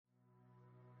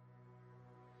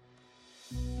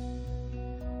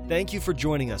Thank you for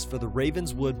joining us for the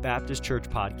Ravenswood Baptist Church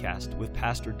podcast with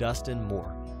Pastor Dustin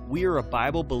Moore. We are a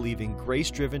Bible-believing,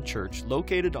 grace-driven church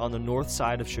located on the north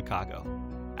side of Chicago.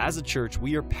 As a church,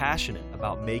 we are passionate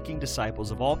about making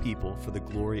disciples of all people for the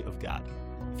glory of God.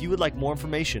 If you would like more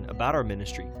information about our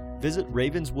ministry, visit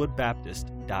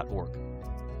ravenswoodbaptist.org.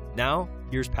 Now,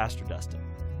 here's Pastor Dustin.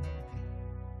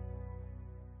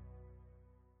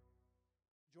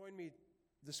 Join me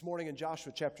this morning in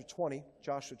Joshua chapter 20,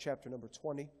 Joshua chapter number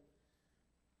 20.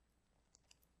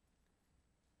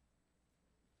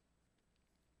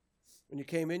 When you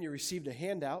came in, you received a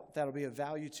handout. That'll be of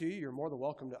value to you. You're more than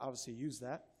welcome to obviously use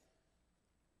that.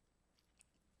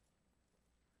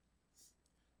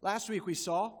 Last week we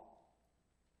saw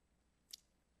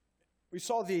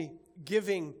the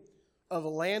giving of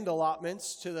land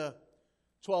allotments to the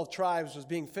 12 tribes was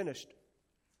being finished.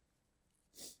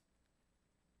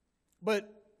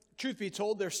 But truth be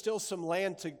told, there's still some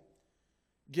land to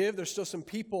give. There's still some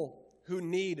people who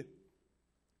need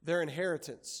their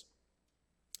inheritance.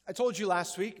 I told you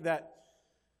last week that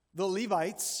the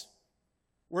Levites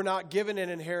were not given an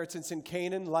inheritance in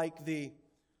Canaan like the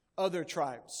other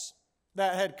tribes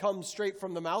that had come straight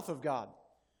from the mouth of God.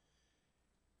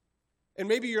 And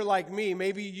maybe you're like me.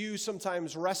 Maybe you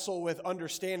sometimes wrestle with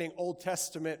understanding Old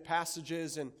Testament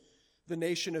passages and the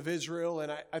nation of Israel.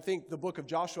 And I think the book of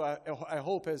Joshua, I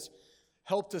hope, has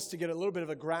helped us to get a little bit of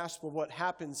a grasp of what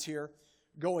happens here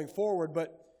going forward.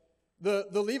 But the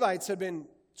Levites had been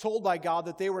told by God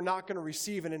that they were not going to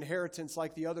receive an inheritance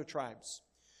like the other tribes.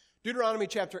 Deuteronomy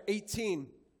chapter 18,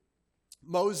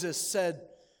 Moses said,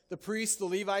 "The priests, the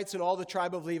Levites, and all the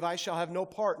tribe of Levi shall have no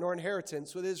part nor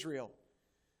inheritance with Israel.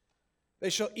 They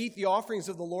shall eat the offerings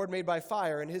of the Lord made by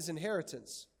fire and his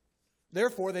inheritance.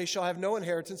 Therefore they shall have no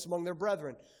inheritance among their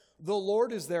brethren. The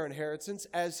Lord is their inheritance,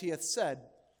 as he hath said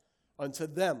unto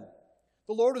them."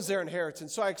 The Lord is their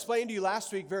inheritance. So I explained to you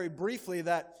last week very briefly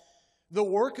that the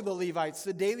work of the Levites,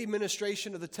 the daily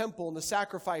ministration of the temple and the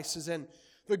sacrifices and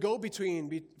the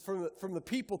go-between from the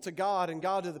people to God and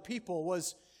God to the people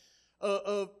was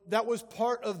that was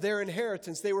part of their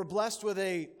inheritance. They were blessed with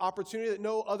an opportunity that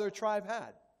no other tribe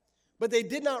had. But they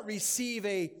did not receive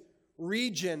a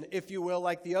region, if you will,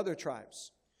 like the other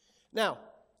tribes. Now,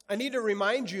 I need to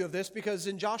remind you of this because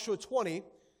in Joshua 20,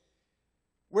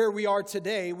 where we are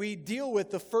today, we deal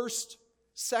with the first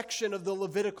section of the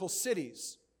Levitical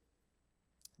cities.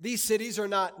 These cities are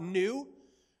not new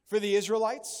for the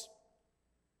Israelites,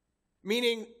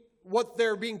 meaning what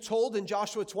they're being told in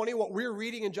Joshua 20, what we're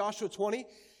reading in Joshua 20,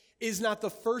 is not the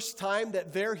first time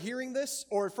that they're hearing this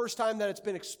or the first time that it's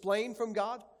been explained from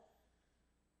God.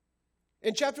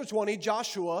 In chapter 20,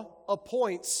 Joshua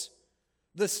appoints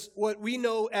what we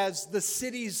know as the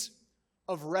cities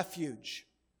of refuge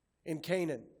in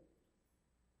Canaan.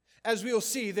 As we will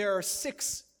see, there are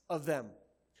 6 of them.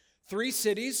 3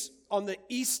 cities on the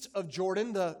east of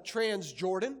Jordan, the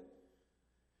Transjordan,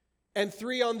 and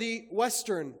 3 on the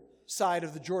western side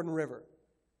of the Jordan River.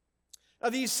 Now,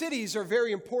 these cities are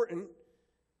very important,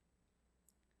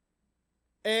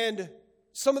 and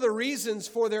some of the reasons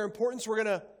for their importance we're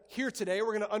going to hear today,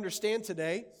 we're going to understand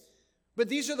today. But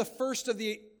these are the first of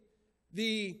the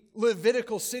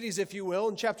Levitical cities, if you will,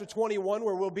 in chapter 21,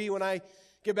 where we'll be when I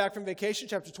get back from vacation.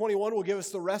 Chapter 21 will give us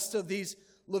the rest of these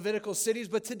Levitical cities.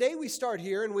 But today we start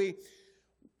here, and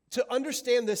to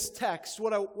understand this text,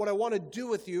 what I want to do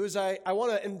with you is I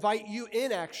want to invite you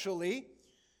in, actually,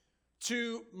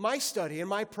 to my study and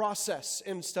my process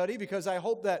in study, because I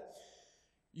hope that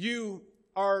you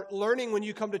are learning when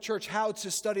you come to church how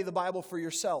to study the Bible for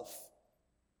yourself.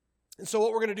 And so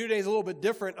what we're going to do today is a little bit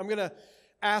different. I'm going to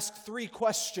ask 3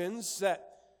 questions that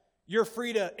you're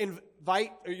free to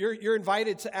invite, or you're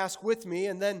invited to ask with me,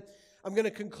 and then I'm going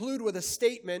to conclude with a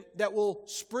statement that will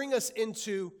spring us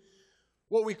into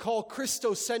what we call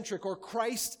Christocentric or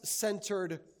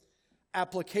Christ-centered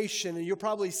application. And you'll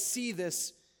probably see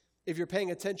this if you're paying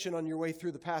attention on your way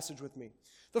through the passage with me.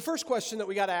 The first question that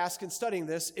we got to ask in studying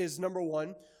this is, number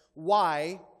 1,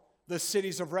 why the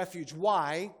cities of refuge?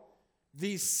 Why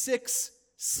these 6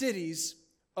 cities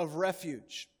of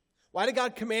refuge? Why did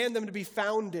God command them to be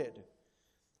founded?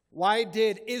 Why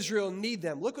did Israel need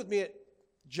them? Look with me at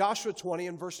Joshua 20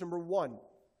 and verse number 1.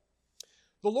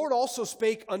 The Lord also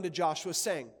spake unto Joshua,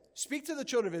 saying, "Speak to the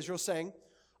children of Israel, saying,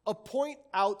 Appoint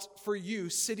out for you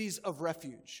cities of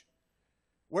refuge,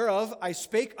 whereof I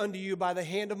spake unto you by the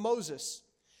hand of Moses,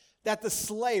 that the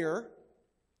slayer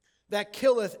that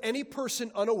killeth any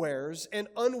person unawares and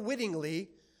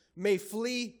unwittingly may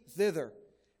flee thither,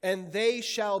 and they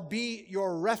shall be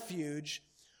your refuge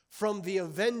from the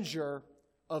avenger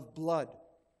of blood.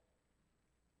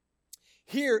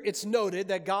 Here it's noted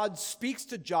that God speaks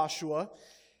to Joshua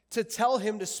to tell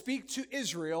him to speak to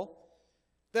Israel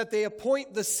that they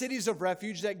appoint the cities of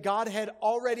refuge that God had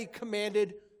already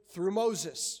commanded through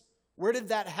Moses. Where did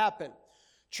that happen?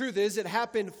 Truth is, it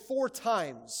happened 4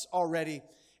 times already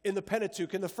in the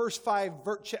Pentateuch, in the first 5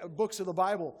 books of the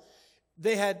Bible.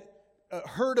 They had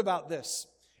heard about this.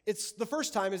 The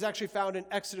first time is actually found in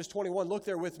Exodus 21. Look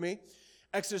there with me.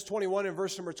 Exodus 21 and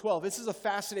verse number 12. This is a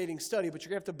fascinating study, but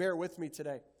you're going to have to bear with me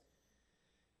today.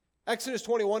 Exodus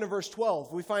 21 and verse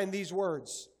 12, we find these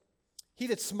words. He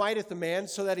that smiteth the man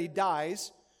so that he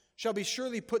dies shall be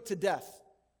surely put to death.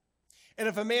 And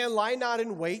if a man lie not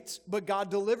in wait, but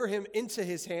God deliver him into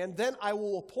his hand, then I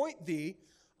will appoint thee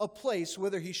a place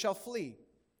whither he shall flee.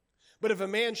 But if a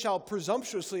man shall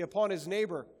presumptuously upon his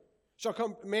neighbor,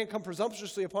 come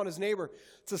presumptuously upon his neighbor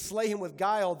to slay him with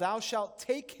guile, thou shalt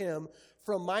take him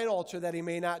from mine altar that he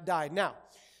may not die. Now,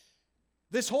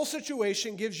 this whole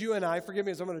situation gives you and I, forgive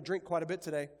me as I'm going to drink quite a bit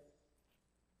today,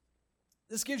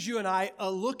 this gives you and I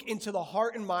a look into the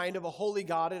heart and mind of a holy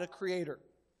God and a creator.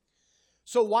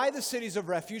 So why the cities of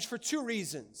refuge? For 2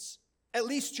 reasons, at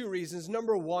least 2 reasons.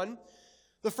 Number 1,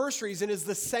 the first reason is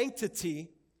the sanctity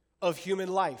of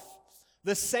human life.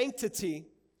 The sanctity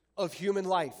of human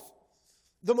life.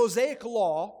 The Mosaic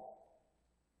law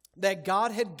that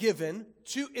God had given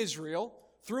to Israel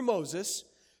through Moses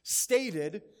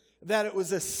stated that it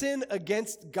was a sin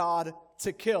against God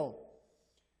to kill.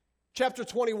 Chapter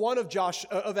 21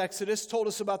 of Exodus told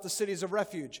us about the cities of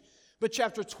refuge. But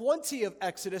chapter 20 of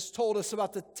Exodus told us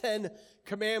about the 10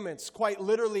 commandments. Quite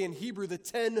literally in Hebrew, the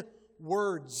 10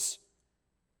 words.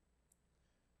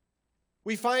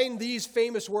 We find these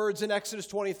famous words in Exodus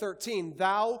 20:13.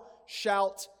 Thou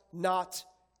shalt not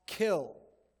kill.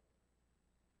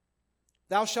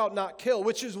 Thou shalt not kill,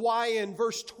 which is why in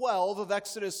verse 12 of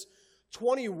Exodus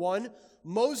 21,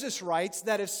 Moses writes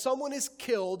that if someone is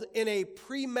killed in a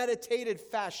premeditated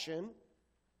fashion,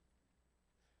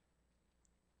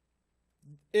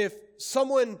 if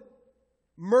someone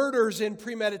murders in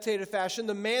premeditated fashion,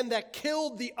 the man that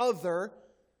killed the other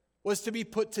was to be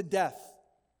put to death.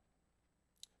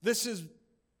 This is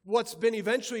what's been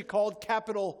eventually called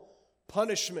capital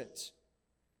punishment.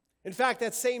 In fact,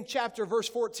 that same chapter, verse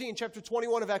 14, chapter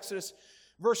 21 of Exodus,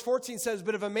 verse 14 says,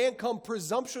 But if a man come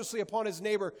presumptuously upon his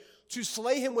neighbor to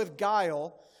slay him with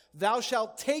guile, thou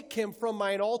shalt take him from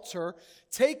mine altar,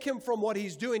 take him from what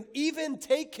he's doing, even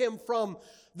take him from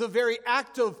the very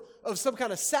act of some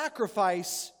kind of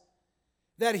sacrifice,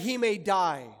 that he may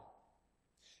die.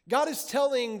 God is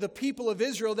telling the people of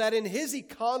Israel that in his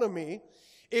economy,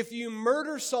 if you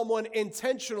murder someone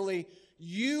intentionally,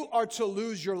 you are to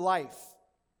lose your life.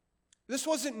 This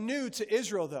wasn't new to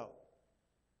Israel, though.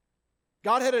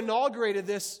 God had inaugurated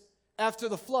this after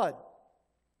the flood.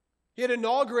 He had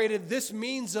inaugurated this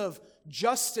means of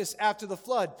justice after the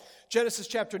flood. Genesis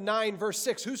chapter 9, verse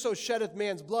 6, Whoso sheddeth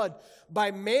man's blood,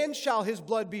 by man shall his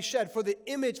blood be shed, for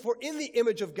in the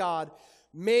image of God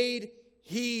made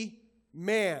he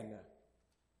man.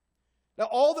 Now,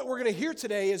 all that we're going to hear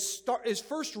today is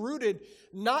first rooted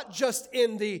not just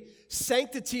in the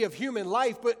sanctity of human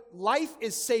life, but life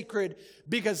is sacred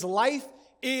because life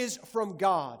is from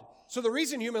God. So the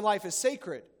reason human life is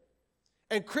sacred,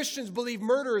 and Christians believe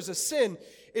murder is a sin,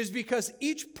 is because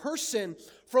each person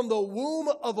from the womb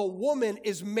of a woman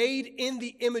is made in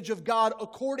the image of God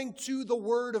according to the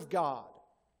Word of God.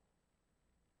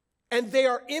 And they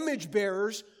are image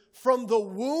bearers from the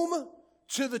womb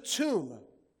to the tomb.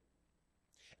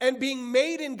 And being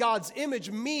made in God's image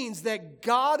means that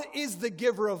God is the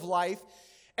giver of life,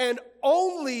 and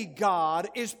only God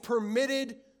is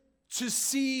permitted to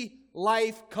see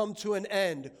life come to an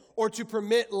end, or to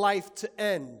permit life to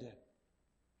end.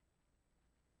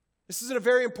 This is a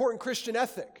very important Christian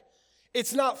ethic.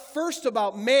 It's not first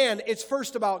about man, it's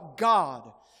first about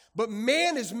God. But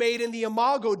man is made in the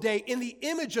imago Dei, in the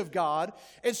image of God,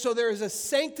 and so there is a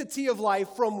sanctity of life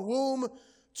from womb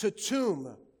to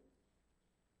tomb.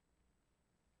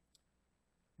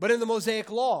 But in the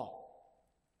Mosaic law,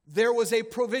 there was a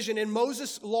provision. In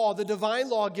Moses' law, the divine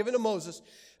law given to Moses,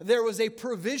 there was a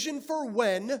provision for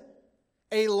when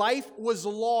a life was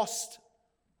lost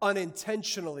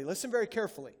unintentionally. Listen very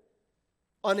carefully.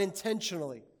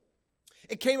 Unintentionally.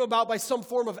 It came about by some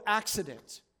form of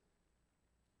accident.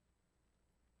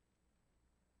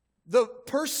 The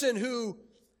person who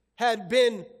had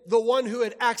been the one who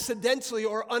had accidentally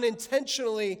or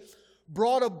unintentionally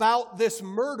brought about this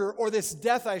murder, or this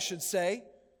death, I should say.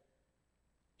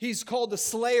 He's called the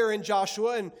slayer in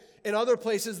Joshua, and in other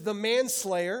places, the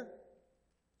manslayer.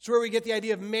 It's where we get the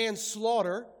idea of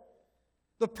manslaughter.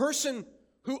 The person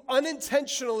who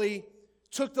unintentionally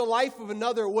took the life of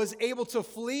another was able to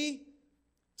flee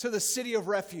to the city of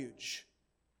refuge.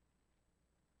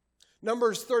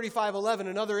 Numbers 35:11,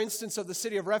 another instance of the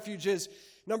city of refuge is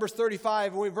Numbers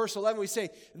 35, verse 11, we say,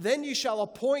 "Then you shall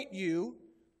appoint you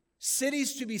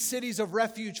cities to be cities of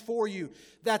refuge for you,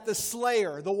 that the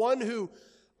slayer, the one who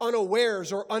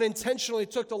unawares or unintentionally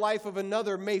took the life of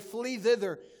another, may flee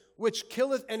thither, which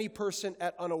killeth any person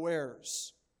at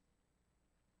unawares."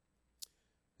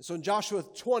 So in Joshua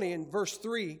 20, in verse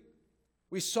 3,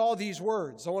 we saw these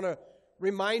words. I want to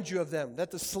remind you of them,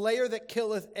 that the slayer that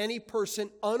killeth any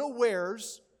person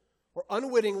unawares or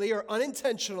unwittingly or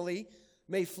unintentionally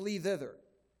may flee thither.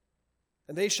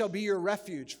 And they shall be your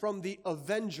refuge from the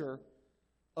avenger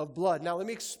of blood. Now let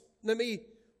me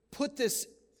put this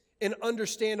in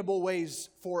understandable ways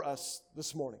for us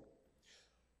this morning.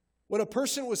 When a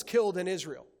person was killed in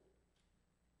Israel,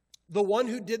 the one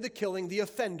who did the killing, the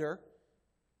offender,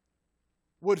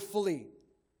 would flee.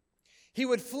 He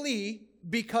would flee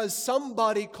because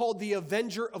somebody called the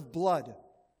avenger of blood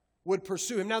would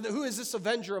pursue him. Now, who is this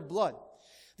avenger of blood?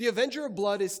 The avenger of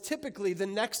blood is typically the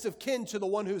next of kin to the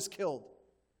one who's killed.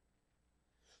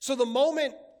 So the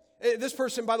moment, this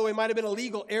person, by the way, might have been a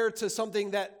legal heir to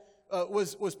something that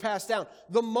was passed down.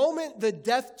 The moment the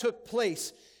death took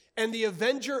place and the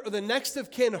avenger or the next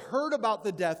of kin heard about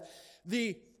the death,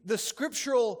 the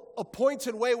scriptural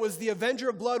appointed way was the avenger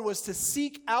of blood was to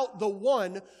seek out the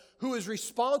one who is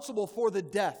responsible for the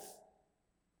death.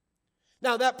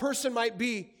 Now, that person might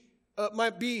be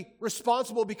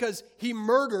responsible because he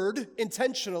murdered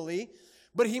intentionally,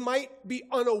 but he might be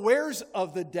unawares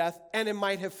of the death and it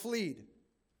might have fled.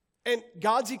 And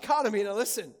God's economy, now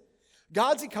listen,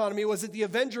 God's economy was that the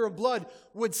avenger of blood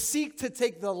would seek to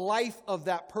take the life of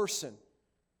that person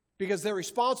because they're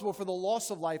responsible for the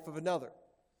loss of life of another.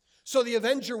 So the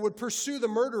avenger would pursue the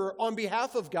murderer on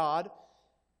behalf of God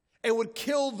and would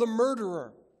kill the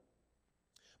murderer.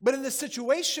 But in the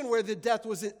situation where the death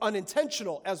was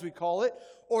unintentional, as we call it,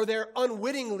 or they're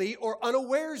unwittingly or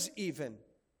unawares even,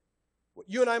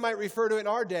 you and I might refer to it in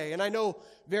our day, and I know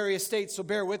various states, so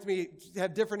bear with me,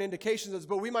 have different indications,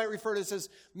 but we might refer to this as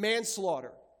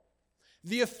manslaughter.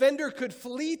 The offender could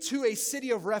flee to a city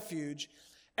of refuge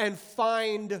and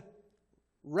find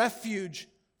refuge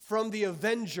from the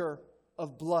avenger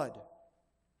of blood.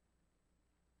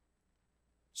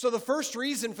 So the first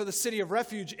reason for the city of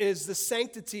refuge is the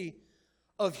sanctity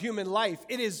of human life.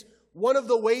 It is one of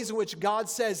the ways in which God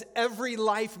says every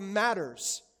life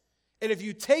matters. And if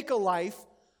you take a life,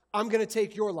 I'm going to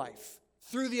take your life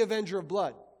through the avenger of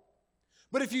blood.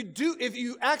 But if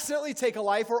you accidentally take a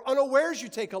life or unawares you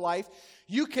take a life,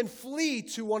 you can flee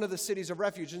to one of the cities of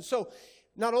refuge. And so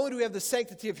not only do we have the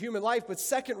sanctity of human life, but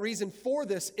second reason for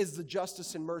this is the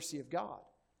justice and mercy of God.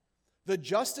 The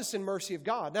justice and mercy of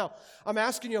God. Now, I'm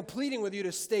asking you, I'm pleading with you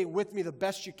to stay with me the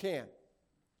best you can.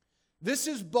 This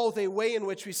is both a way in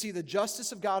which we see the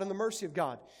justice of God and the mercy of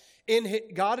God.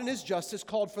 God in His justice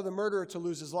called for the murderer to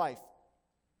lose his life.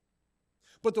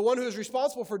 But the one who is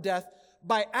responsible for death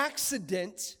by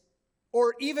accident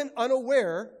or even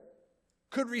unaware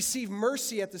could receive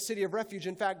mercy at the city of refuge.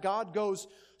 In fact, God goes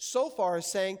so far as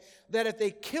saying that if they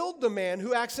killed the man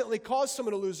who accidentally caused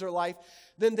someone to lose their life,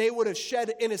 then they would have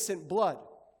shed innocent blood.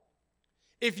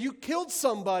 If you killed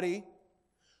somebody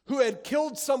who had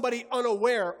killed somebody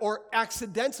unaware or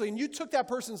accidentally, and you took that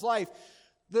person's life,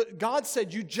 God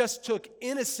said you just took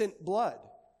innocent blood.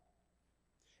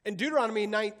 And Deuteronomy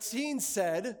 19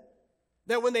 said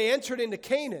that when they entered into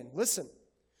Canaan, listen,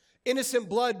 innocent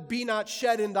blood be not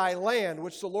shed in thy land,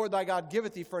 which the Lord thy God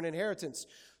giveth thee for an inheritance.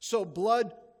 So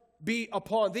blood be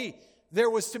upon thee. There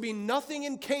was to be nothing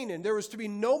in Canaan. There was to be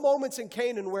no moments in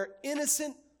Canaan where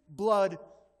innocent blood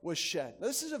was shed. Now,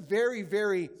 this is a very,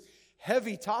 very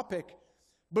heavy topic,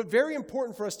 but very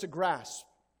important for us to grasp.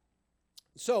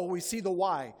 So we see the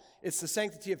why. It's the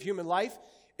sanctity of human life.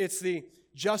 It's the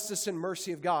justice and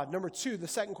mercy of God. Number two, the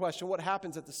second question, what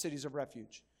happens at the cities of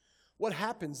refuge? What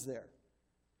happens there?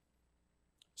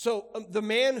 So the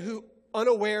man who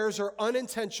unawares or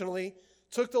unintentionally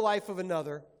took the life of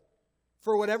another,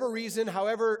 for whatever reason,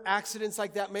 however accidents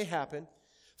like that may happen,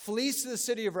 flees to the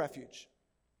city of refuge.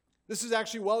 This is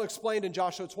actually well explained in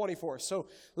Joshua 24. So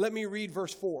let me read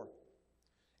verse 4.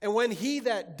 And when he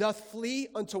that doth flee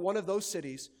unto one of those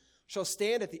cities shall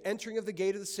stand at the entering of the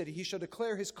gate of the city, he shall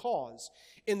declare his cause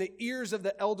in the ears of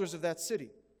the elders of that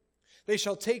city. They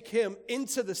shall take him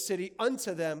into the city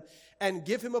unto them and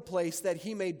give him a place that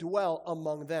he may dwell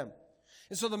among them.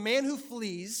 And so the man who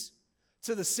flees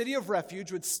to the city of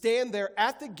refuge would stand there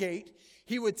at the gate.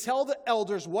 He would tell the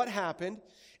elders what happened.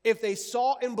 If they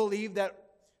saw and believed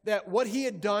that what he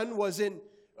had done was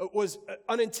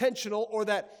unintentional or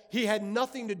that he had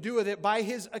nothing to do with it by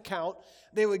his account,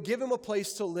 they would give him a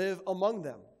place to live among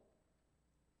them.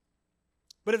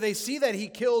 But if they see that he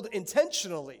killed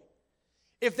intentionally,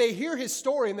 if they hear his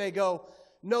story and they go,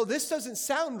 no, this doesn't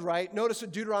sound right. Notice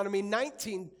what Deuteronomy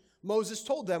 19, Moses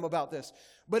told them about this.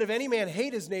 But if any man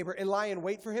hate his neighbor and lie in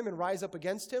wait for him and rise up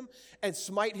against him and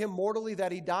smite him mortally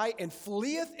that he die and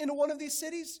fleeth into one of these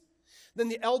cities, then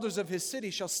the elders of his city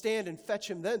shall stand and fetch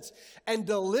him thence and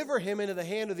deliver him into the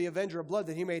hand of the avenger of blood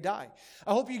that he may die.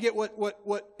 I hope you get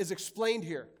what is explained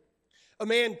here. A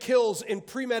man kills in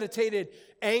premeditated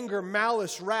anger,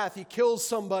 malice, wrath. He kills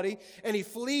somebody and he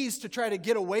flees to try to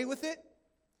get away with it.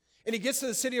 And he gets to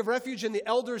the city of refuge and the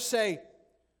elders say,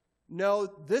 no,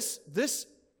 this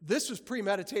was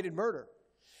premeditated murder.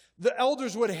 The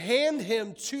elders would hand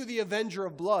him to the avenger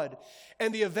of blood,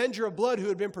 and the avenger of blood who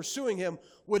had been pursuing him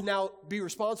would now be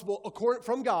responsible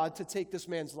from God to take this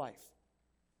man's life.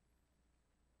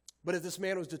 But if this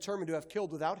man was determined to have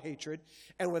killed without hatred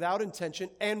and without intention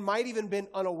and might even been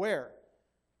unaware,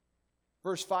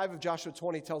 verse 5 of Joshua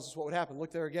 20 tells us what would happen.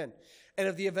 Look there again. And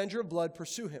if the avenger of blood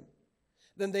pursue him,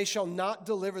 then they shall not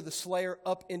deliver the slayer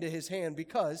up into his hand,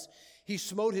 because he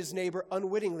smote his neighbor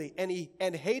unwittingly,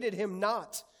 and hated him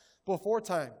not before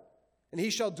time. And he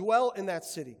shall dwell in that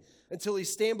city until he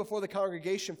stand before the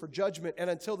congregation for judgment, and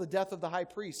until the death of the high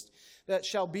priest that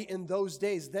shall be in those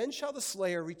days. Then shall the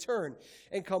slayer return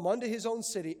and come unto his own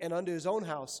city and unto his own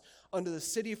house, unto the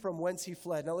city from whence he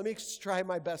fled. Now let me try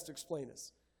my best to explain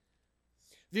this.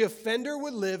 The offender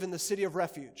would live in the city of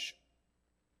refuge.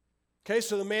 Okay,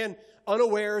 so the man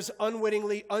unawares,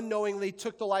 unwittingly, unknowingly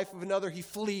took the life of another. He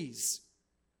flees.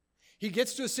 He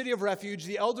gets to a city of refuge.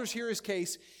 The elders hear his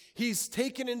case. He's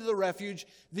taken into the refuge.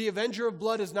 The avenger of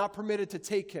blood is not permitted to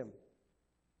take him.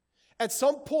 At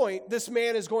some point, this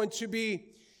man is going to be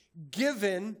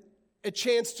given a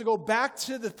chance to go back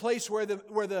to the place where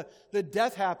the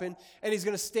death happened, and he's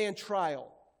going to stand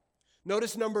trial.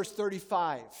 Notice Numbers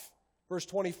 35, verse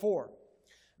 24.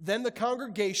 Then the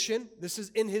congregation, this is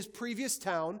in his previous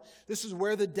town, this is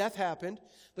where the death happened,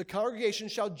 the congregation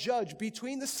shall judge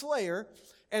between the slayer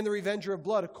and the revenger of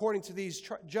blood according to these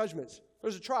judgments.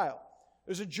 There's a trial.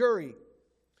 There's a jury.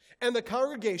 And the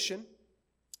congregation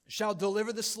shall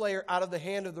deliver the slayer out of the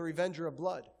hand of the revenger of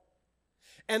blood.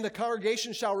 And the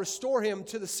congregation shall restore him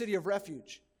to the city of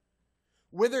refuge,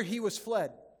 whither he was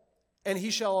fled, and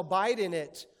he shall abide in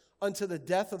it unto the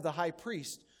death of the high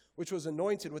priest, which was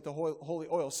anointed with the holy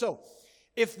oil. So,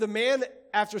 if the man,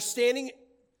 after standing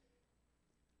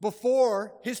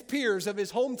before his peers of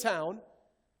his hometown,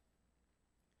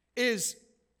 is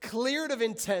cleared of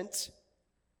intent,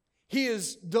 he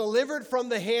is delivered from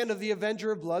the hand of the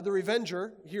avenger of blood, the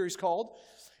revenger, here he's called,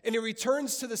 and he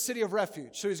returns to the city of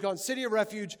refuge. So he's gone city of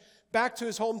refuge, back to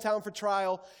his hometown for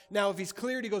trial. Now, if he's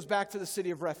cleared, he goes back to the city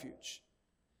of refuge.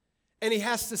 And he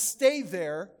has to stay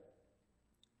there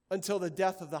until the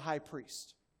death of the high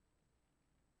priest.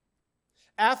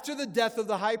 After the death of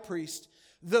the high priest,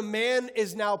 the man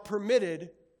is now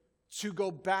permitted to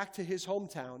go back to his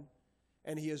hometown,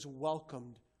 and he is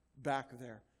welcomed back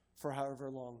there for however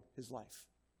long his life.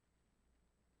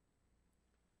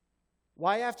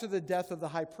 Why after the death of the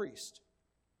high priest?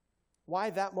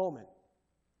 Why that moment?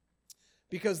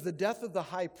 Because the death of the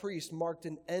high priest marked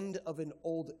an end of an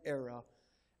old era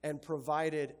and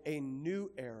provided a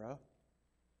new era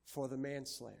for the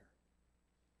manslayer.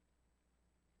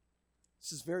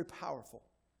 This is very powerful.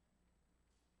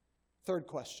 Third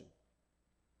question.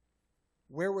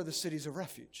 Where were the cities of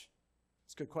refuge?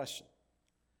 It's a good question.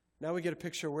 Now we get a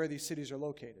picture of where these cities are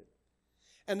located.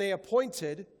 And they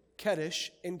appointed Kedesh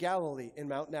in Galilee in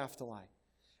Mount Naphtali,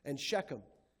 and Shechem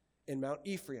in Mount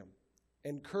Ephraim,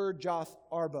 and Kirjath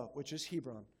Arba, which is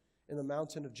Hebron, in the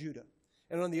mountain of Judah.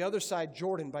 And on the other side,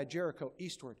 Jordan by Jericho,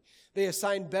 eastward. They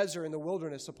assigned Bezer in the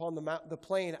wilderness upon the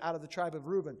plain out of the tribe of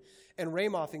Reuben, and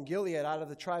Ramoth in Gilead out of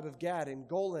the tribe of Gad, and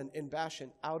Golan in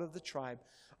Bashan out of the tribe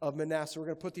of Manasseh. We're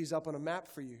going to put these up on a map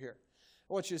for you here.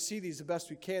 I want you to see these the best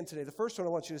we can today. The first one I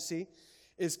want you to see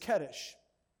is Kedesh.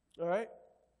 All right?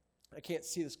 I can't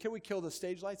see this. Can we kill the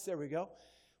stage lights? There we go.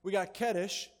 We got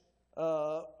Kedesh.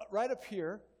 Right up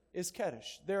here is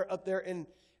Kedesh. They're up there in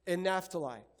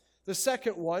Naphtali. The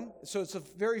second one, so it's a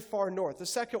very far north. The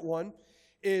second one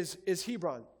is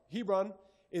Hebron. Hebron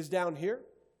is down here.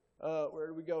 Where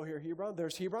do we go here? Hebron.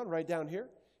 There's Hebron right down here.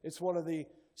 It's one of the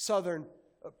southern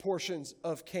portions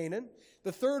of Canaan.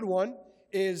 The third one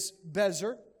is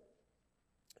Bezer.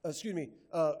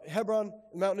 Hebron,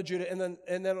 the mountain of Judah, and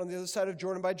then on the other side of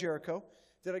Jordan by Jericho.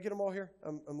 Did I get them all here?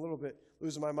 I'm a little bit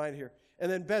losing my mind here.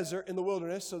 And then Bezer in the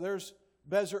wilderness. So there's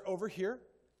Bezer over here.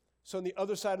 So on the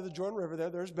other side of the Jordan River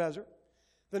there's Bezer.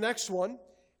 The next one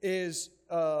is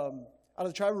out of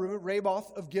the tribe of Reuben,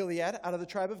 Ramoth of Gilead, out of the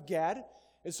tribe of Gad.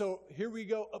 And so here we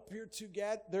go up here to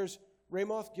Gad. There's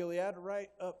Ramoth, Gilead, right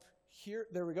up here.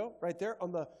 There we go, right there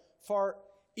on the far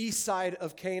east side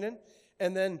of Canaan.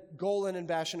 And then Golan and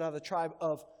Bashan out of the tribe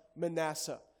of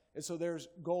Manasseh. And so there's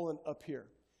Golan up here.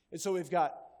 And so we've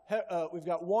got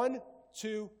 1,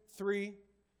 2, 3.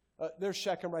 There's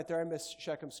Shechem right there. I missed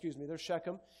Shechem, excuse me. There's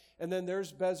Shechem. And then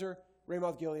there's Bezer,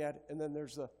 Ramoth, Gilead. And then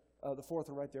there's the fourth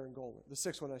one right there in Golan. The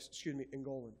sixth one, in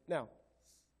Golan. Now,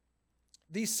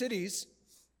 these cities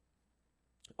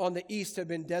on the east have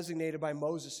been designated by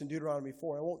Moses in Deuteronomy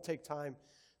 4. I won't take time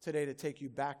today to take you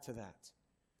back to that.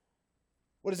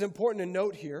 What is important to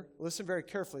note here, listen very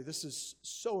carefully, this is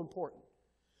so important.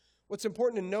 What's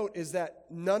important to note is that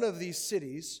none of these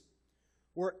cities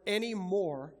were any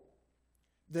more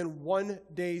than 1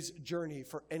 day's journey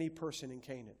for any person in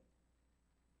Canaan.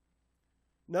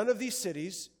 None of these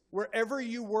cities, wherever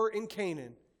you were in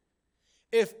Canaan,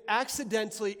 if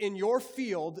accidentally in your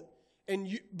field,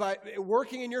 and by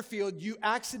working in your field, you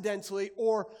accidentally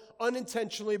or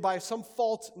unintentionally by some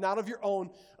fault not of your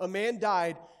own, a man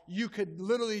died, you could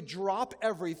literally drop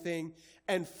everything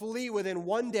and flee within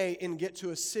 1 day and get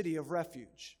to a city of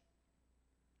refuge.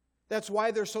 That's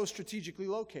why they're so strategically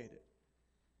located.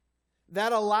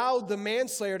 That allowed the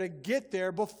manslayer to get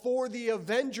there before the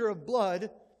avenger of blood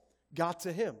got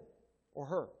to him or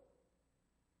her.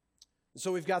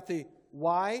 So we've got the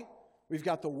why, we've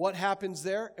got the what happens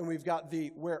there, and we've got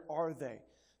the where are they.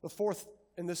 The fourth,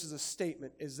 and this is a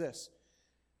statement, is this.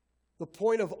 The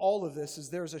point of all of this is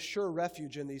there's a sure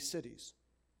refuge in these cities.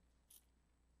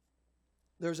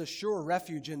 There's a sure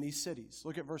refuge in these cities.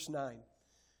 Look at verse 9.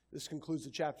 This concludes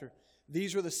the chapter.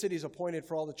 These were the cities appointed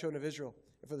for all the children of Israel,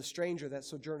 and for the stranger that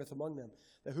sojourneth among them,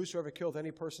 that whosoever killeth any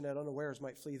person at unawares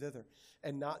might flee thither,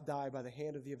 and not die by the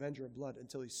hand of the avenger of blood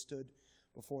until he stood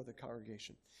before the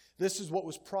congregation. This is what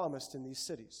was promised in these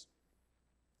cities.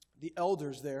 The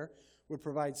elders there would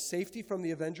provide safety from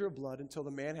the avenger of blood until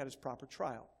the man had his proper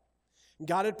trial.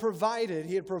 God had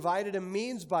provided a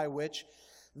means by which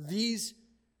these,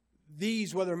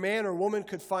 whether man or woman,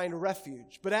 could find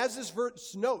refuge. But as this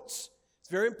verse notes, it's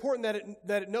very important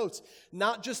that it notes,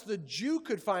 not just the Jew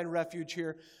could find refuge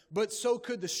here, but so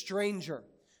could the stranger,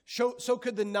 so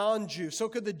could the non-Jew, so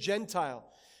could the Gentile.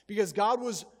 Because God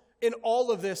was, in all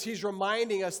of this, He's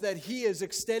reminding us that He is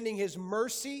extending His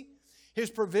mercy, His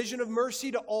provision of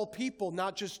mercy to all people,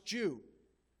 not just Jew.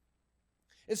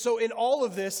 And so in all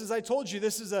of this, as I told you,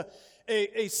 this is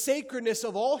a sacredness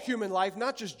of all human life,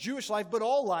 not just Jewish life, but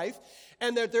all life,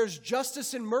 and that there's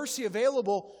justice and mercy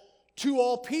available to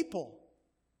all people.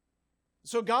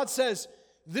 So God says,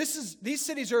 these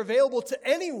cities are available to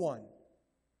anyone.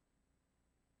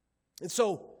 And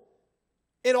so,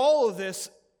 in all of this,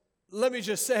 let me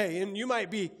just say, and you might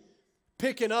be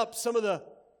picking up some of the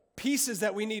pieces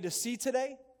that we need to see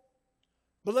today,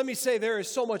 but let me say there is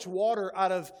so much water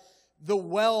out of the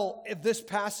well of this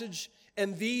passage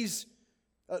and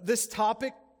this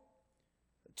topic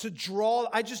to draw.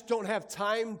 I just don't have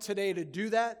time today to do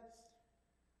that.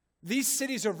 These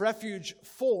cities of refuge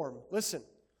form, listen,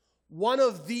 one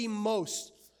of the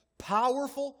most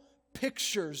powerful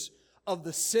pictures of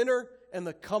the sinner and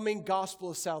the coming gospel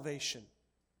of salvation.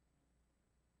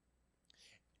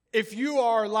 If you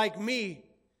are like me,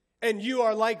 and you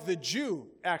are like the Jew,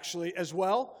 actually, as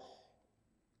well,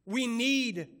 we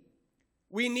need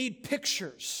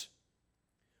pictures.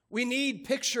 We need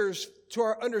pictures to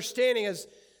our understanding, as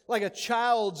like a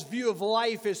child's view of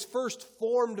life is first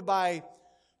formed by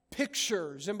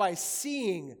pictures and by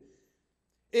seeing.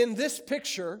 In this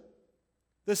picture,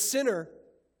 the sinner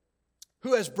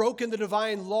who has broken the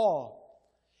divine law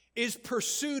is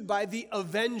pursued by the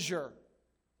avenger,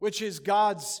 which is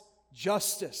God's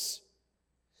justice.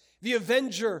 The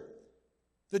avenger,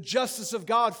 the justice of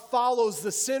God, follows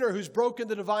the sinner who's broken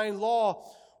the divine law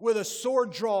with a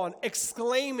sword drawn,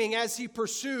 exclaiming as he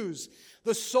pursues,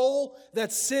 "The soul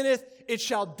that sinneth, it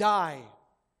shall die."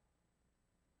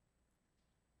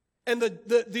 And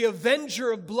the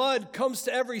avenger of blood comes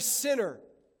to every sinner,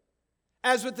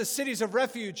 as with the cities of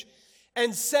refuge,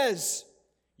 and says,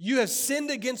 "You have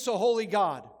sinned against a holy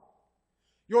God.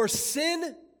 Your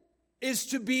sin is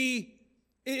to be,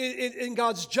 in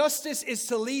God's justice, is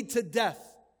to lead to death."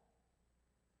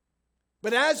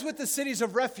 But as with the cities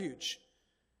of refuge,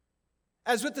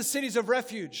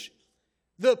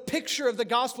 the picture of the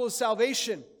gospel of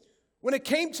salvation, when it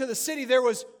came to the city, there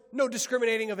was no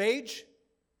discriminating of age.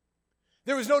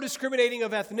 There was no discriminating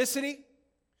of ethnicity.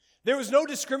 There was no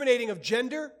discriminating of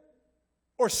gender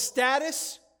or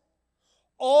status.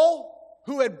 All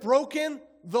who had broken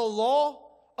the law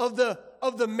of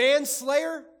the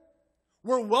manslayer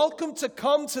were welcome to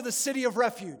come to the city of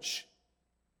refuge.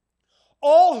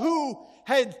 All who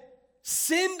had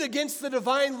sinned against the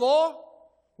divine law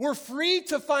were free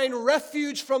to find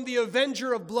refuge from the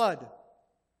avenger of blood.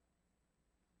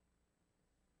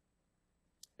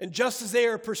 And just as they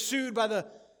are pursued by the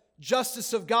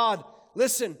justice of God,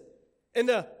 listen, and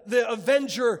the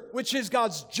avenger, which is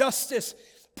God's justice,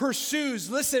 pursues,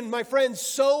 listen, my friends,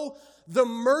 so the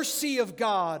mercy of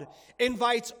God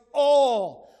invites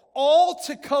all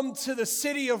to come to the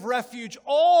city of refuge,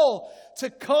 all to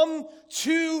come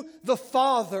to the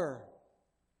Father.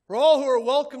 For all who are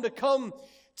welcome to come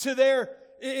to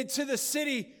the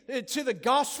city, to the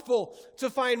gospel, to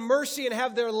find mercy and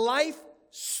have their life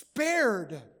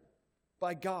spared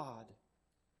by God.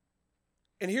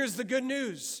 And here's the good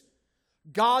news.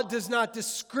 God does not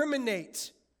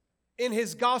discriminate in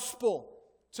His gospel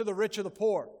to the rich or the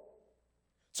poor,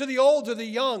 to the old or the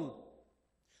young,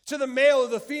 to the male or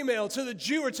the female, to the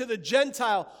Jew or to the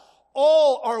Gentile.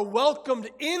 All are welcomed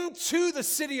into the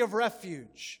city of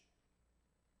refuge.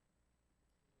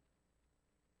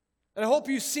 And I hope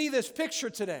you see this picture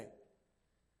today.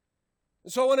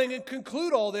 And so I want to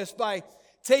conclude all this by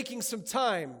taking some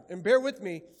time, and bear with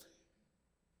me,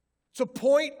 to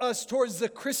point us towards the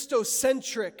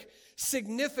Christocentric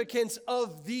significance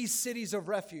of these cities of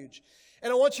refuge.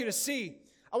 And I want you to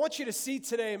see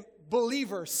today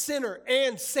believer, sinner,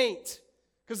 and saint,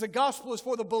 because the gospel is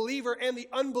for the believer and the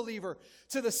unbeliever.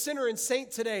 To the sinner and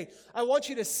saint today, I want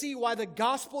you to see why the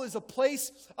gospel is a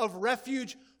place of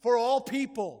refuge for all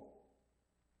people.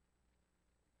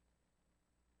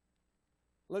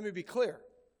 Let me be clear.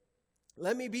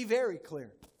 Let me be very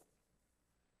clear.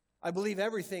 I believe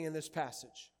everything in this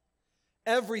passage,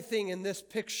 everything in this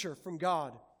picture from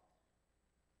God,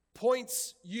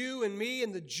 points you and me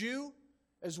and the Jew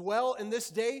as well in this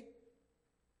day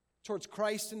towards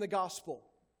Christ and the gospel.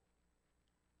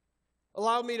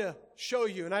 Allow me to show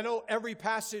you, and I know every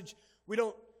passage, we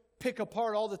don't pick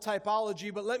apart all the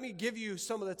typology, but let me give you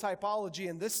some of the typology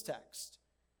in this text.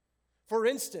 For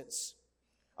instance,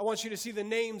 I want you to see the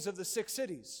names of the 6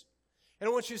 cities. And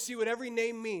I want you to see what every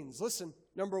name means. Listen,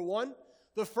 number 1,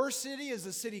 the first city is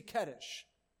the city Kedesh.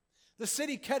 The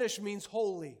city Kedesh means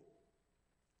holy.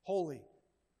 Holy.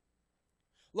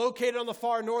 Located on the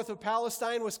far north of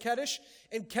Palestine was Kedesh,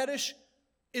 and Kedesh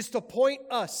is to point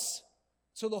us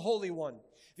to the Holy One.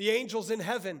 The angels in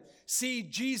heaven see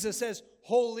Jesus as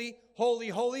holy, holy,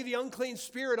 holy. The unclean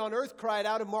spirit on earth cried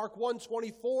out in Mark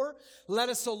 1:24, "Let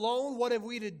us alone. What have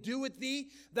we to do with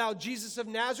thee, thou Jesus of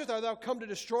Nazareth? Art thou come to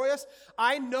destroy us?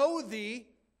 I know thee,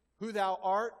 who thou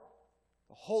art,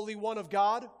 the Holy One of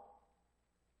God."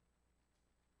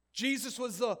 Jesus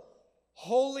was the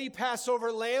holy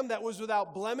Passover lamb that was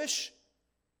without blemish,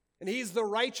 and He's the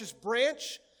righteous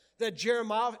branch that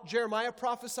Jeremiah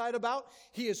prophesied about.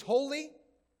 He is holy.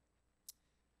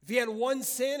 If He had one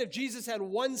sin, if Jesus had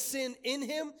one sin in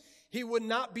Him, He would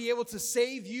not be able to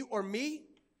save you or me.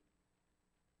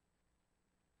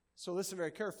 So listen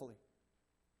very carefully.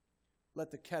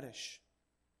 Let the Kedesh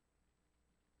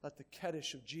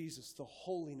of Jesus, the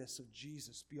holiness of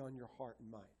Jesus, be on your heart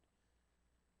and mind.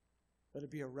 Let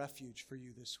it be a refuge for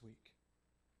you this week.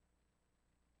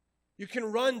 You can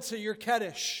run to your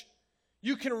Kedesh.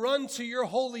 You can run to your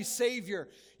holy Savior.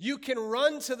 You can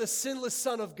run to the sinless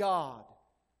Son of God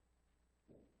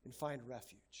and find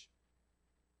refuge.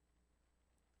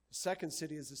 The second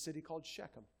city is a city called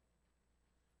Shechem.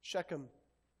 Shechem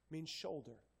means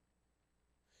shoulder.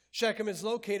 Shechem is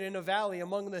located in a valley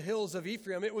among the hills of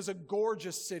Ephraim. It was a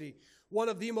gorgeous city, one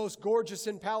of the most gorgeous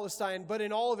in Palestine, but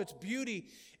in all of its beauty,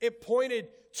 it pointed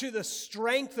to the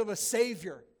strength of a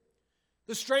Savior.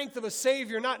 The strength of a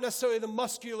Savior, not necessarily the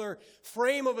muscular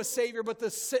frame of a Savior, but the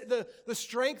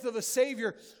strength of a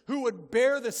Savior who would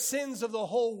bear the sins of the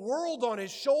whole world on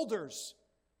His shoulders.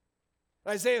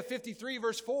 Isaiah 53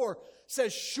 verse 4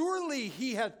 says, "Surely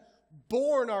He hath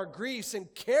borne our griefs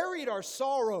and carried our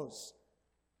sorrows.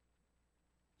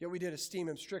 Yet we did esteem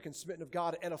Him stricken, smitten of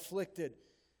God, and afflicted."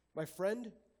 My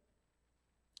friend,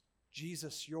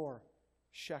 Jesus, your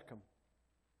Shechem,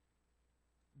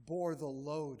 bore the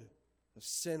load of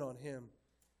sin on Him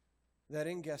that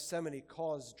in Gethsemane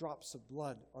caused drops of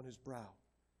blood on His brow.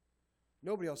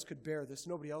 Nobody else could bear this.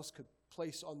 Nobody else could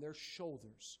place on their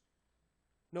shoulders.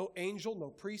 No angel, no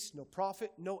priest, no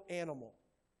prophet, no animal.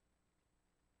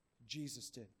 Jesus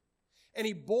did. And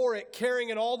he bore it, carrying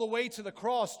it all the way to the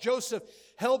cross. Joseph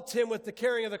helped him with the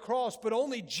carrying of the cross, but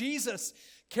only Jesus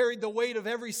carried the weight of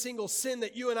every single sin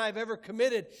that you and I have ever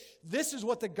committed. This is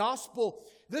what's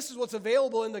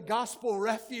available in the gospel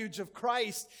refuge of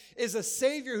Christ, is a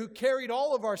Savior who carried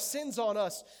all of our sins on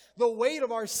us. The weight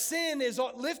of our sin is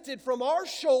lifted from our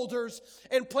shoulders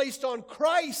and placed on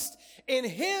Christ. In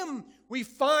Him we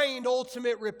find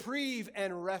ultimate reprieve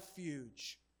and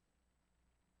refuge.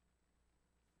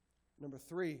 Number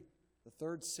 3, the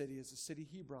third city is the city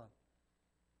Hebron.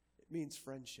 It means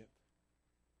friendship.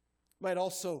 Might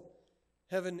also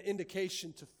have an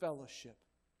indication to fellowship.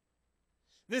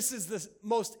 This is the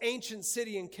most ancient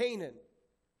city in Canaan.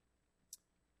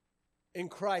 In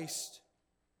Christ,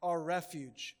 our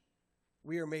refuge,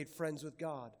 we are made friends with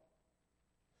God,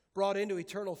 brought into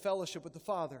eternal fellowship with the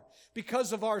Father.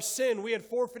 Because of our sin, we had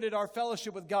forfeited our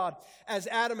fellowship with God, as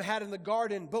Adam had in the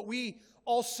garden, but we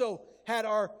also had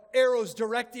our arrows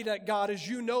directed at God, as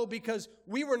you know, because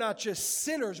we were not just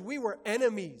sinners, we were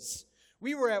enemies.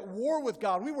 We were at war with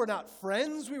God. We were not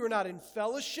friends. We were not in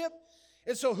fellowship.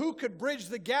 And so who could bridge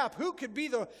the gap? Who could be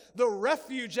the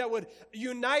refuge that would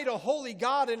unite a holy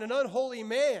God and an unholy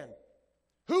man?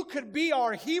 Who could be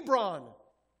our Hebron?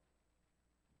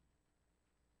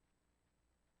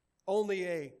 Only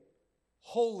a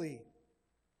holy,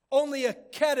 only a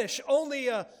Kedesh, only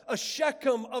a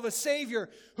Shechem of a Savior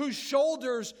whose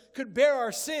shoulders could bear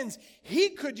our sins. He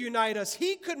could unite us.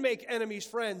 He could make enemies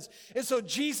friends. And so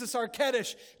Jesus, our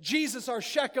Kedesh, Jesus, our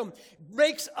Shechem,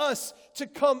 makes us to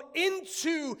come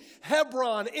into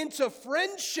Hebron, into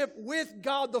friendship with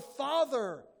God the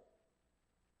Father.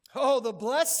 Oh, the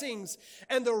blessings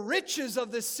and the riches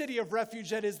of this city of refuge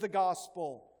that is the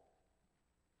gospel.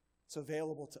 It's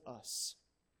available to us.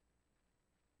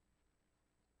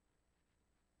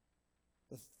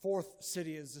 The fourth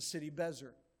city is the city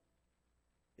Bezer.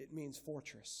 It means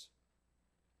fortress.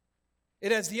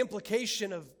 It has the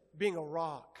implication of being a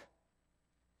rock.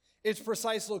 Its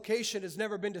precise location has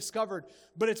never been discovered,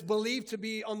 but it's believed to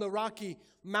be on the rocky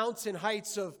mountain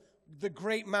heights of the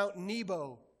great Mount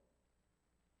Nebo.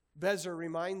 Bezer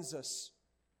reminds us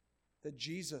that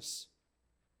Jesus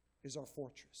is our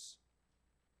fortress.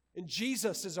 And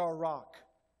Jesus is our rock.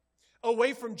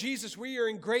 Away from Jesus, we are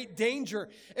in great danger.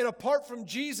 And apart from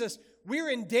Jesus, we're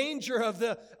in danger of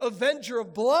the avenger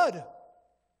of blood.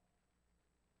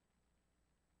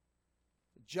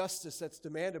 The justice that's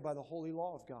demanded by the holy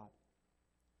law of God.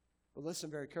 But listen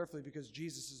very carefully, because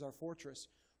Jesus is our fortress.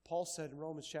 Paul said in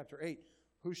Romans chapter 8,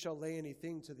 who shall lay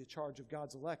anything to the charge of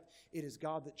God's elect? It is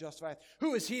God that justifieth.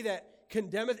 Who is he that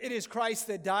condemneth? It is Christ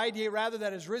that died, yea, rather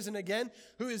that is risen again,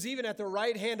 who is even at the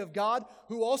right hand of God,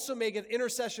 who also maketh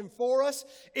intercession for us.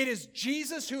 It is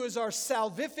Jesus who is our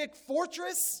salvific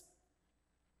fortress.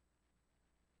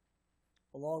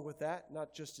 Along with that,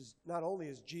 not only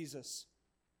is Jesus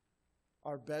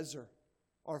our Bezer,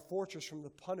 our fortress from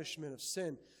the punishment of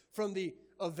sin, from the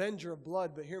avenger of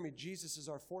blood, but hear me, Jesus is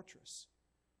our fortress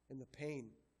in the pain,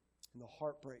 in the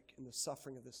heartbreak, in the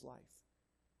suffering of this life.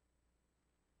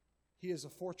 He is a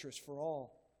fortress for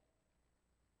all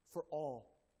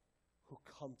who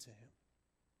come to Him.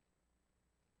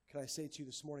 Can I say to you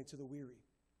this morning, to the weary,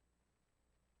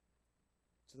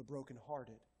 to the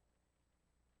brokenhearted,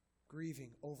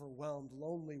 grieving, overwhelmed,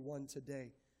 lonely one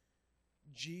today,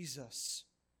 Jesus,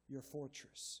 your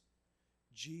fortress,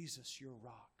 Jesus, your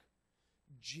rock,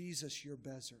 Jesus, your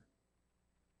Bezer,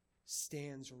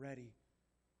 stands ready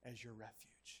as your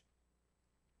refuge.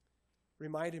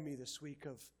 Reminded me this week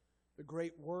of the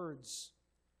great words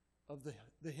of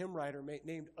the hymn writer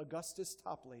named Augustus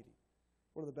Toplady,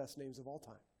 one of the best names of all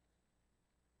time.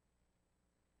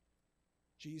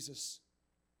 Jesus,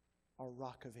 our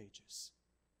rock of ages,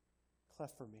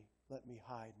 cleft for me, let me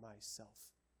hide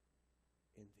myself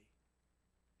in thee.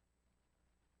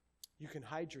 You can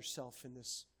hide yourself in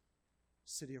this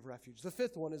city of refuge. The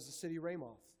fifth one is the city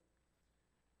Ramoth.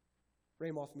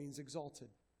 Ramoth means exalted.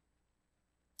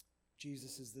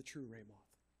 Jesus is the true Ramoth.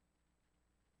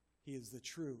 He is the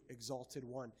true exalted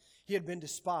one. He had been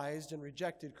despised and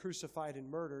rejected, crucified and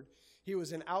murdered. He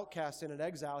was an outcast and an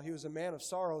exile. He was a man of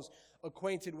sorrows,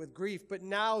 acquainted with grief. But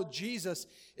now Jesus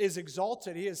is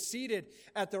exalted. He is seated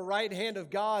at the right hand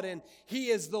of God, and He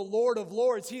is the Lord of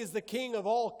lords. He is the King of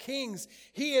all kings.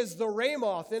 He is the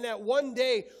Ramoth. And that one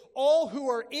day, all who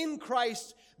are in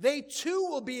Christ, they too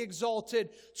will be exalted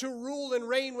to rule and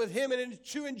reign with Him and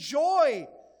to enjoy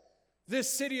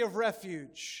this city of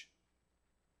refuge.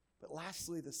 But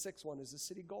lastly, the sixth one is the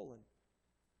city Golan.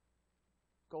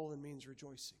 Golan means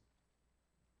rejoicing.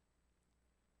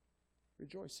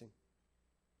 Rejoicing.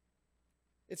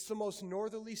 It's the most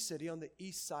northerly city on the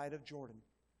east side of Jordan.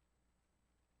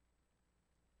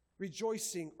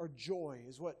 Rejoicing or joy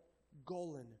is what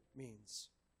Golan means.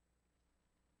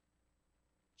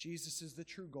 Jesus is the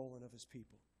true Golan of his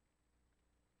people.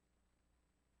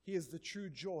 He is the true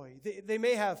joy.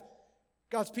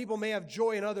 God's people may have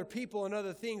joy in other people and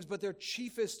other things, but their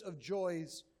chiefest of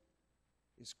joys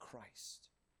is Christ.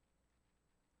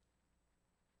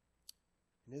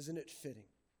 And isn't it fitting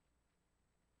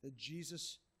that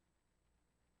Jesus,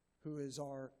 who is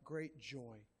our great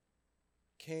joy,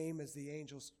 came as the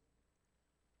angels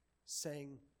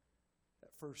sang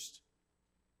that first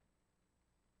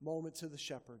moment to the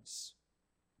shepherds,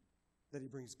 that he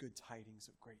brings good tidings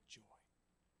of great joy.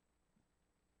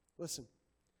 Listen,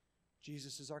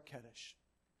 Jesus is our Kedesh.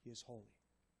 He is holy.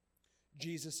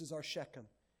 Jesus is our Shechem.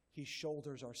 He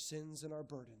shoulders our sins and our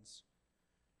burdens.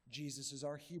 Jesus is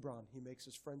our Hebron. He makes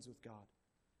us friends with God.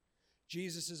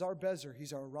 Jesus is our Bezer.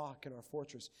 He's our rock and our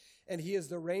fortress. And he is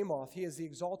the Ramoth. He is the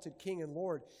exalted King and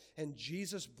Lord. And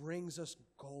Jesus brings us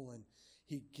Golan.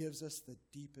 He gives us the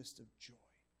deepest of joy.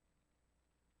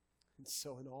 And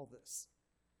so in all this,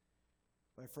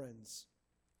 my friends,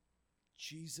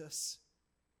 Jesus,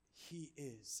 he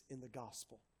is in the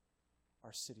gospel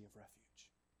our city of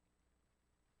refuge.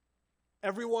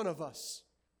 Every one of us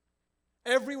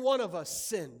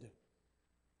sinned.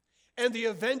 And the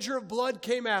avenger of blood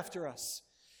came after us.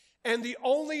 And the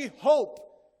only hope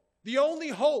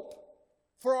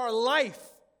for our life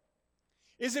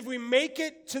is if we make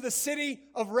it to the city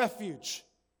of refuge.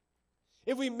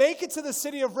 If we make it to the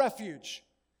city of refuge,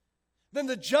 then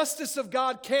the justice of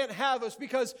God can't have us,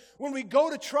 because when we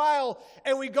go to trial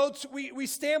and we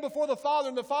stand before the Father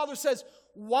and the Father says,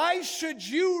 "Why should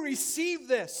you receive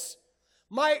this?"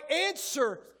 My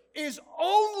answer is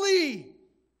only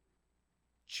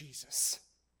Jesus.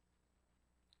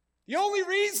 The only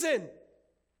reason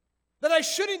that I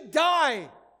shouldn't die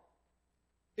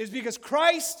is because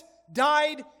Christ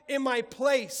died in my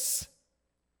place.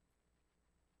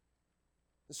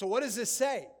 And so what does this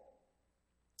say?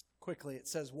 Quickly, it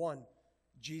says, 1,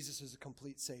 Jesus is a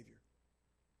complete Savior.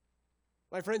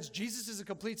 My friends, Jesus is a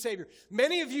complete Savior.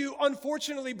 Many of you,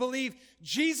 unfortunately, believe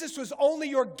Jesus was only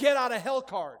your get-out-of-hell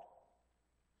card.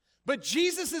 But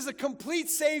Jesus is a complete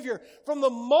Savior. From the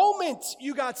moment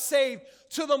you got saved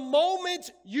to the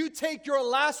moment you take your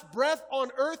last breath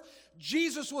on earth,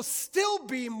 Jesus will still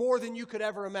be more than you could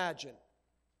ever imagine.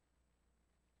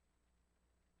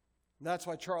 And that's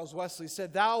why Charles Wesley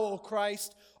said, "Thou, O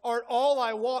Christ, art all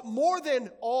I want, more than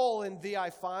all in thee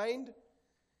I find."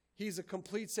 He's a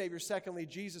complete Savior. Secondly,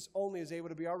 Jesus only is able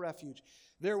to be our refuge.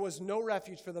 There was no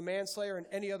refuge for the manslayer in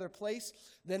any other place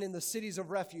than in the cities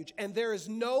of refuge. And there is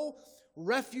no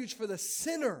refuge for the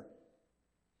sinner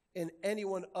in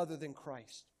anyone other than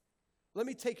Christ. Let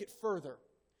me take it further.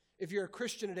 If you're a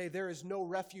Christian today, there is no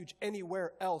refuge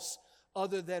anywhere else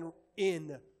other than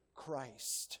in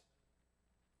Christ.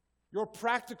 Your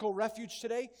practical refuge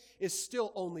today is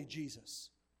still only Jesus.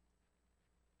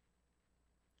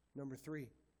 Number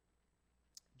 3,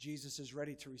 Jesus is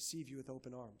ready to receive you with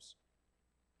open arms.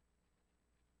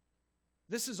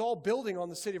 This is all building on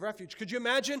the city of refuge. Could you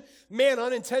imagine? Man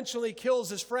unintentionally kills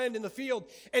his friend in the field,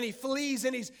 and he flees,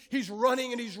 and he's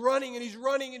running, and he's running, and he's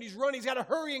running, and he's running. He's got to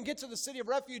hurry and get to the city of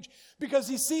refuge because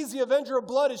he sees the avenger of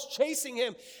blood is chasing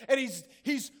him, and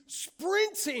he's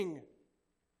sprinting,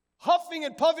 huffing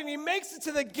and puffing. He makes it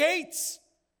to the gates,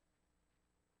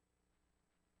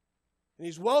 and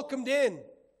he's welcomed in.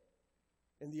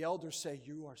 And the elders say,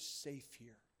 "You are safe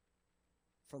here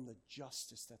from the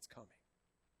justice that's coming."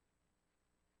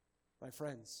 My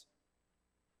friends,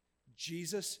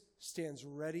 Jesus stands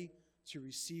ready to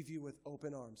receive you with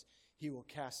open arms. He will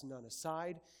cast none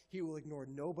aside. He will ignore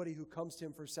nobody who comes to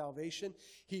him for salvation.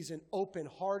 He's an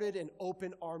open-hearted and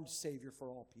open-armed Savior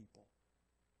for all people.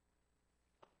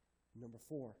 Number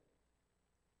 4,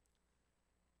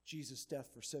 Jesus'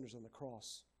 death for sinners on the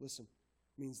cross, listen,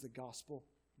 means the gospel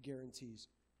guarantees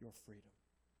your freedom.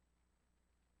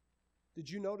 Did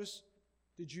you notice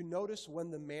when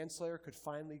the manslayer could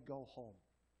finally go home?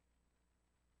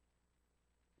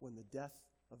 When the death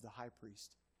of the high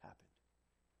priest happened.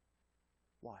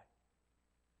 Why?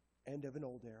 End of an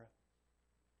old era,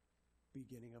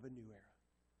 beginning of a new era.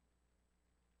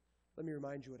 Let me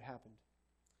remind you what happened.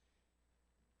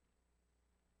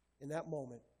 In that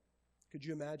moment, could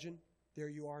you imagine? There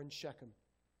you are in Shechem.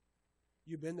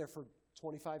 You've been there for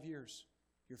 25 years.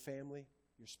 Your family,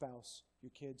 your spouse,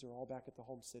 your kids are all back at the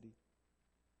home city.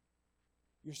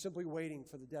 You're simply waiting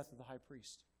for the death of the high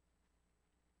priest.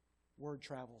 Word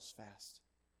travels fast.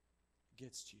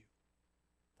 Gets to you.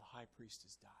 The high priest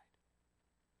has died.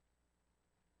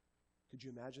 Could you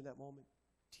imagine that moment?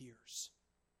 Tears.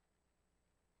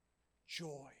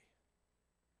 Joy.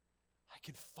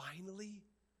 can finally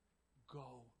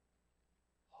go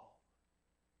home.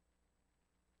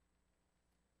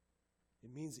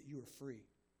 It means that you are free.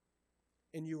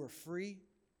 And you are free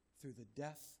through the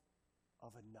death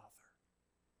of another.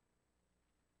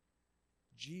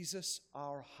 Jesus,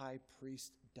 our high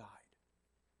priest, died.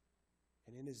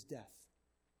 And in his death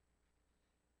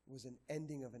was an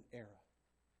ending of an era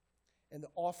and the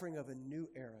offering of a new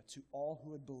era to all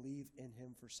who would believe in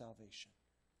him for salvation.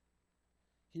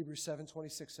 Hebrews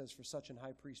 7:26 says, "For such an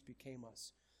high priest became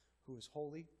us, who is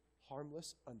holy,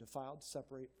 harmless, undefiled,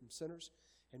 separate from sinners,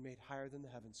 and made higher than the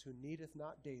heavens, who needeth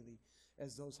not daily,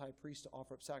 as those high priests, to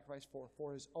offer up sacrifice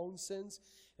for his own sins,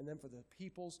 and then for the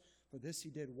people's. For this he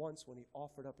did once when he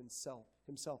offered up himself.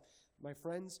 My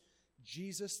friends,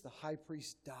 Jesus, the high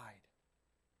priest, died.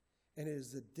 And it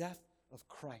is the death of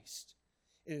Christ,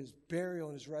 it is burial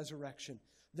and his resurrection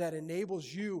that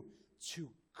enables you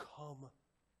to come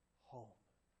home.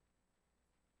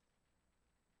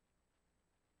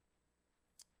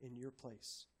 In your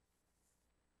place,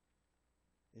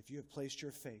 if you have placed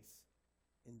your faith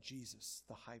in Jesus,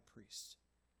 the high priest,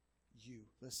 you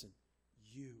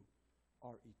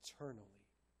are eternally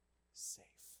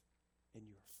safe and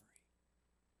you are free.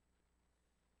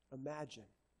 Imagine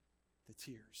the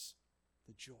tears,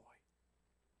 the joy.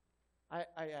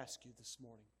 I ask you this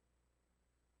morning,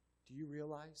 do you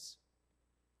realize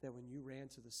that when you ran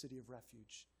to the city of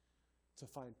refuge to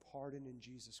find pardon in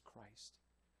Jesus Christ,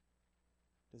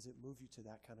 does it move you to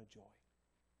that kind of joy?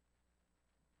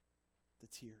 The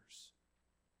tears.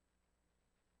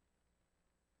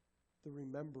 The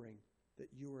remembering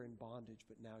that you were in bondage,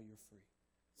 but now you're free.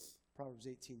 Proverbs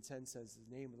 18:10 says, "The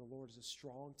name of the Lord is a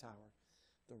strong tower.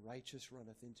 The righteous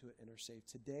runneth into it and are saved."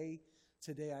 Today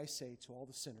I say to all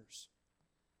the sinners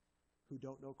who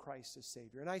don't know Christ as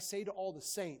Savior, and I say to all the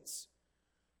saints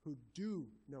who do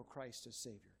know Christ as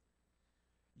Savior,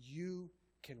 you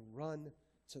can run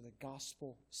to the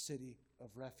gospel city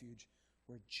of refuge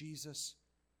where Jesus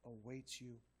awaits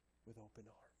you with open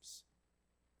arms.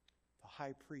 The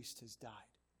high priest has died.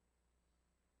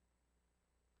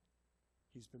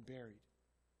 He's been buried.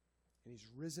 And he's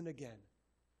risen again.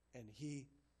 And he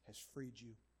has freed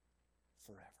you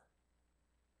forever.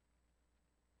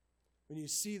 When you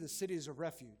see the cities of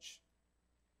refuge,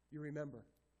 you remember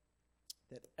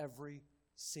that every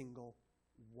single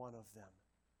one of them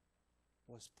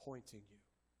was pointing you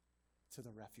to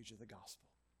the refuge of the gospel.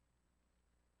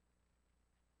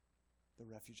 The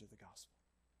refuge of the gospel.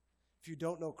 If you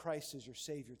don't know Christ as your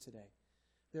Savior today,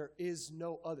 there is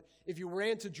no other. If you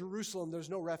ran to Jerusalem, there's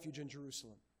no refuge in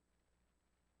Jerusalem.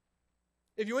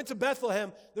 If you went to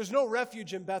Bethlehem, there's no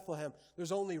refuge in Bethlehem.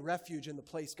 There's only refuge in the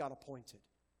place God appointed.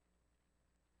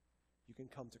 You can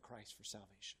come to Christ for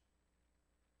salvation.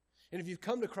 And if you've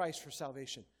come to Christ for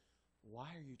salvation,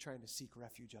 why are you trying to seek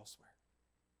refuge elsewhere?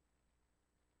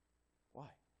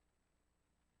 Why?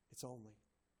 It's only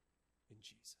in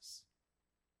Jesus.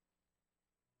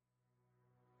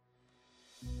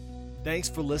 Thanks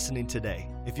for listening today.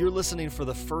 If you're listening for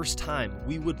the first time,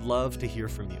 we would love to hear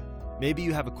from you. Maybe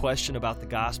you have a question about the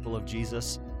gospel of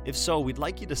Jesus. If so, we'd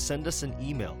like you to send us an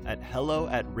email at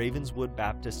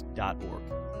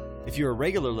hello@ravenswoodbaptist.org. If you're a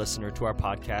regular listener to our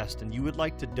podcast and you would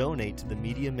like to donate to the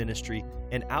media ministry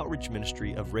and outreach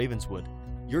ministry of Ravenswood,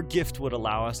 your gift would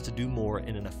allow us to do more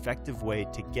in an effective way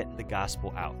to get the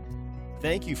gospel out.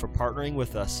 Thank you for partnering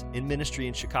with us in ministry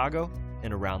in Chicago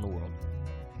and around the world.